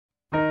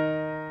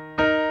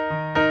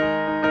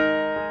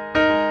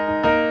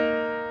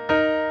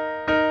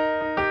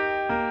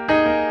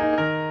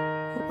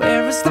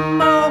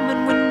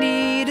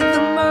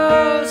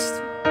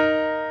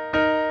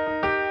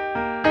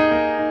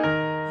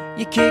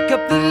kick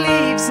up the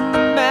leaves and the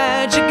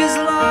magic is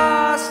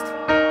lost.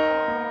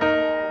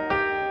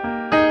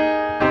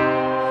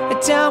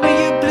 Tell me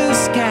your blue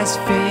skies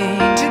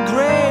fade to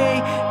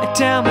gray.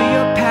 Tell me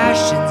your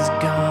passion's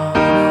gone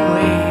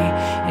away,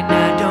 and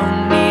I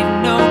don't need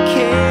no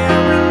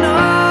carrying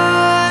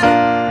on.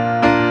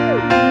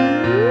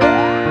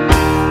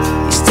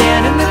 You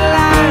stand in the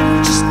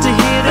line just to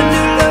hit a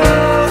new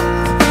low.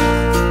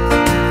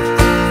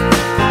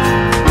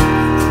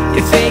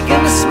 You're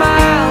faking a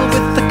smile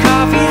with the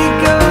coffee to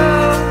go.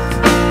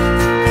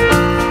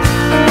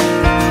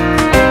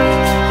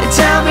 And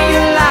tell me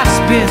your life's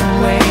been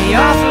way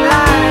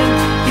offline.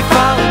 You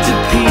fall into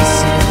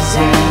pieces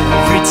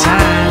every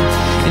time,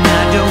 and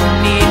I don't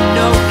need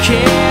no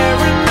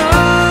carrying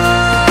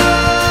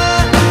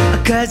on.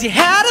 'Cause you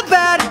had a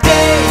bad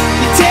day,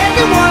 you're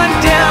taking one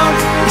down.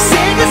 You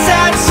sing a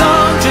sad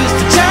song just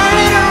to turn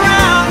it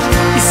around.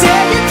 You say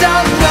you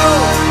don't know,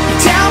 you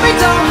tell me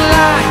don't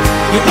lie.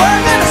 You're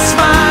working a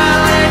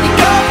smile and you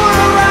go for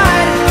a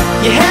ride.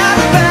 You had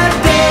a bad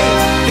day,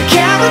 the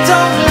camera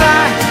don't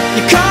lie.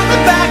 You're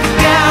coming back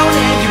down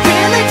and you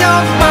really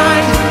don't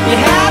mind. You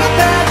had a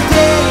bad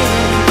day.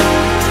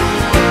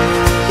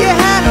 You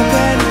had a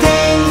bad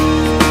day.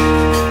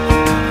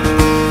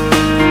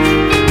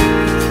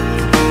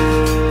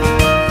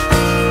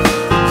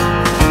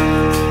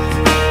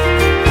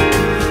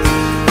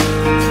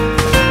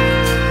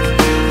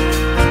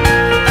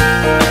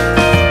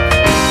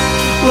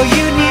 Well,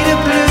 you need a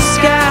blue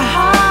sky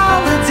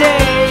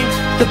holiday.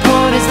 The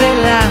point is they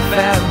laugh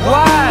at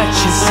what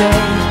you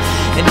say,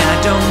 and I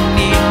don't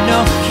need no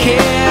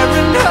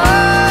carrying on.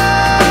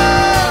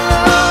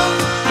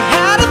 You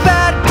had a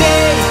bad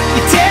day,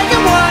 you're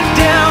taking one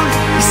down.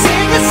 You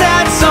sing a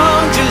sad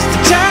song just to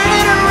turn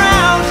it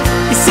around.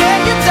 You say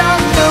you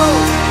don't know,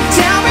 you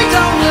tell me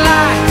don't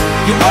lie.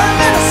 You're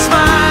working a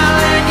smile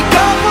and you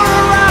go for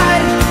a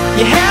ride.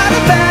 You had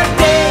a bad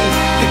day,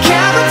 the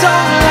camera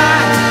don't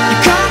lie.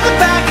 You're coming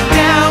back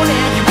down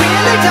and you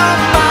really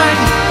don't mind.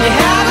 You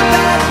had a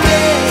bad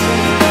day.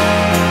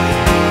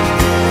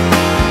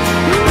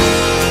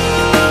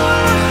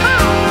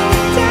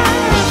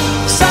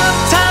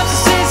 Sometimes the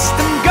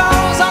system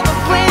goes on the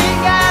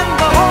blink and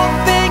the whole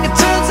thing it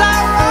turns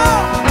out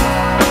wrong.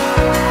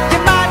 You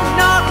might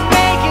not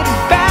make it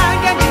back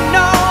and you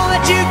know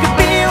that you could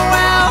be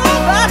well,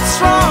 that's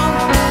wrong,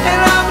 and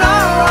I'm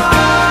not wrong.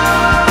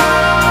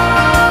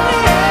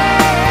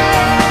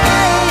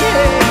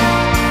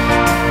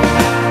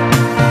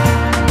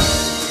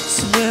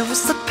 So where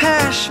was the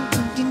passion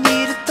when you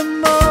needed the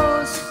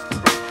most?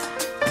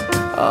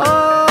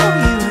 Oh,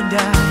 you and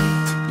I,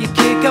 you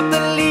kick up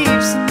the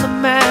leaves and the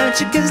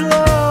magic is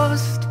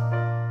lost.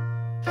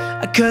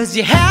 'Cause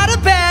you had a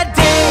bad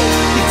day,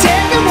 you're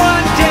taking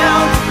one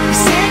down. You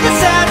sing a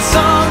sad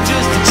song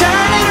just to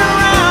turn it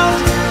around.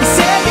 You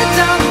say you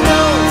don't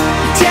know,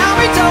 you tell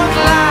me don't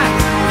lie.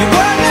 You're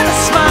working a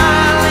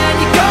smile and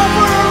you go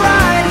for a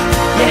ride.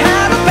 You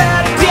had a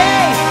bad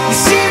day, you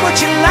see what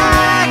you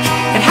like,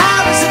 and how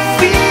does it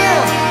feel?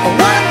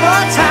 One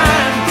more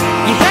time,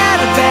 you had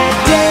a bad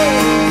day.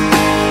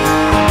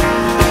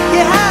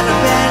 You had a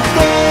bad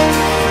day.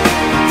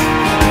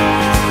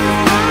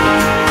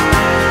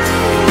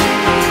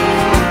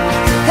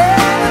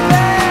 Had a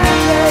bad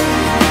day.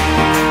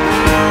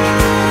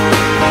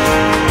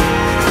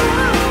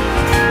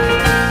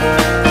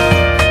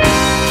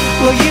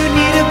 Well, you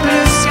need a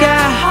blue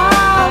sky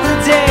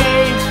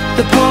holiday.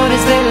 The point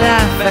is they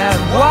laugh at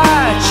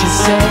what you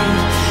say,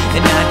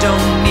 and I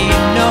don't need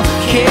no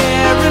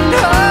carrying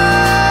on.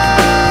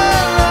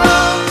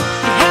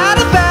 You had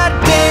a bad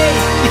day,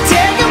 you're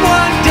taking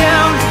one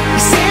down. You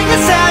sing a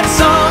sad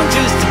song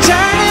just to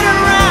turn it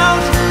around.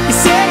 You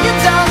say you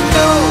don't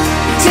know,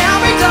 you tell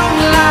me don't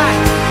lie.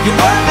 You're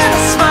working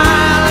a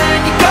smile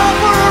and you go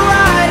for a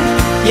ride.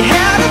 You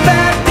had a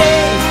bad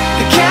day,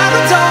 the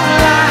camera don't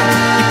lie.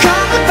 You're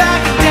coming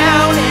back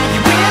down and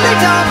you really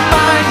don't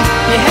mind.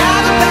 You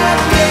had a bad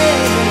day.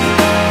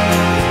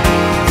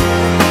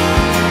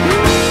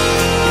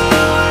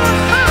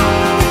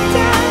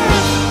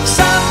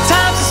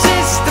 Sometimes the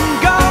system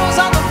goes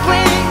on the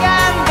blink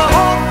and the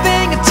whole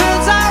thing it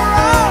turns out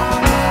wrong.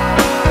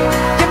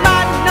 You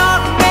might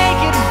not make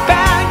it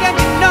back and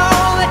you know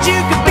that you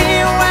could be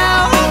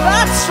well,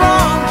 that's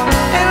wrong,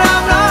 and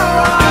I'm not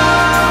wrong.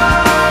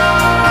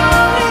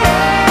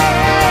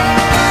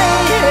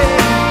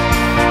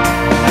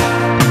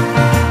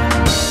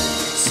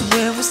 So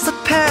where was the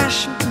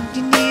passion when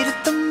you needed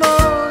the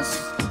most?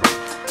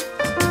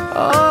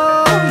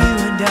 Oh, you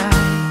and I,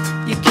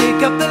 you kick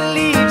up the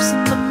leaves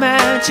and the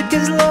magic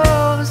is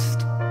lost.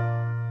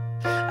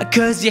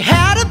 'Cause you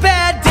had a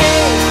bad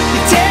day,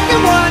 you're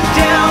taking one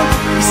down.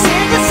 You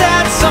sing a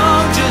sad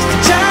song just to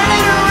turn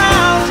it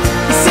around.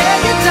 You say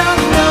you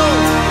don't know,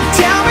 you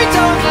tell me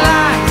don't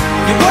lie.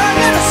 You're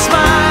working a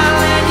smile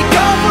and you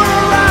go for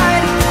a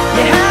ride.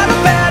 You had a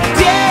bad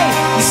day,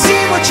 you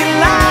see what you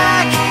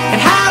like,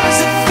 and how does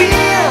it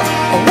feel?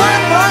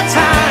 One more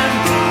time,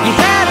 you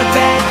had a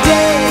bad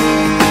day.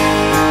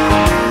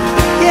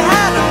 You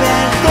had a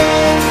bad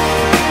day.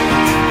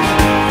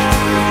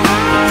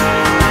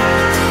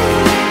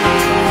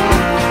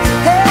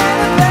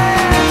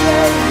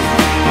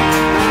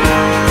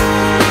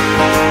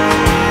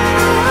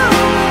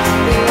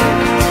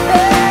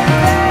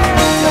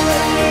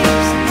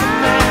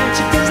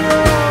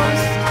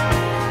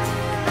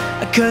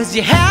 'cause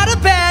you had a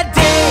bad